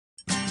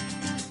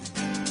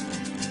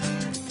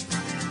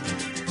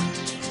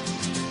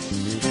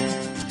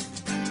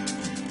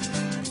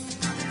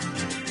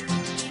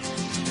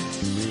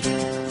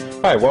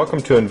Hi, welcome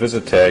to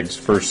InvisiTag's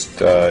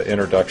first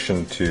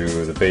introduction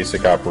to the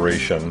basic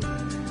operation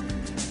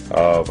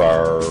of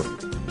our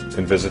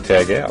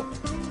InvisiTag app.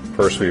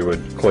 First, we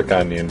would click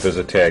on the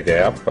InvisiTag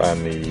app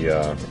on the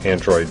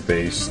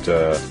Android-based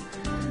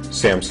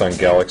Samsung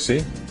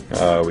Galaxy.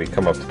 We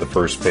come up to the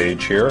first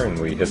page here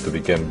and we hit the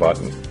Begin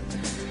button.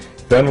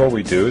 Then what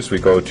we do is we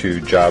go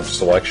to Job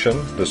Selection.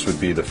 This would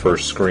be the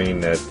first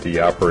screen that the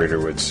operator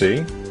would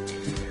see.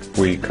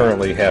 We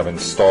currently have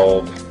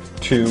installed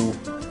 2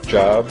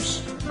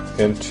 jobs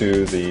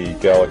into the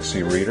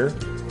Galaxy Reader.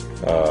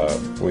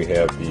 We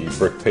have the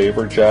brick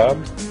paver job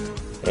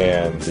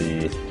and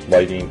the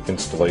lighting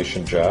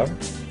installation job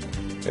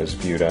as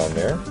viewed on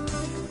there.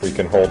 We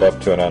can hold up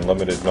to an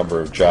unlimited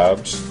number of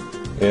jobs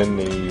in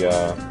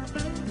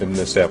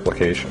this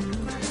application.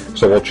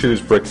 So we'll choose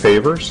brick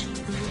pavers,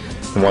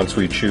 and once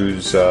we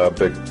choose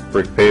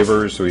brick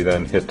pavers, we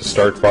then hit the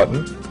Start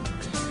button,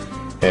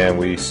 and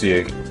we see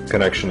a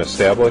connection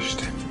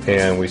established,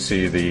 and we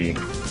see the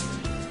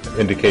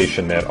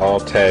indication that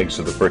all tags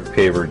of the brick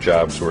paver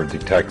jobs were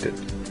detected.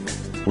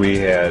 We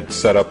had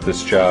set up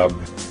this job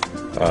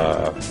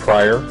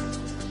prior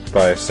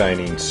by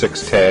assigning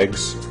 6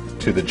 tags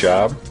to the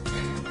job,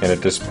 and at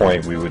this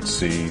point we would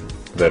see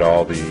that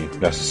all the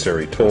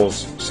necessary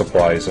tools,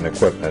 supplies, and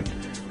equipment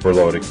were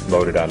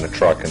loaded on the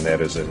truck, and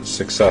that is a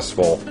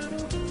successful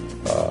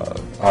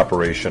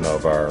operation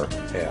of our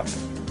app.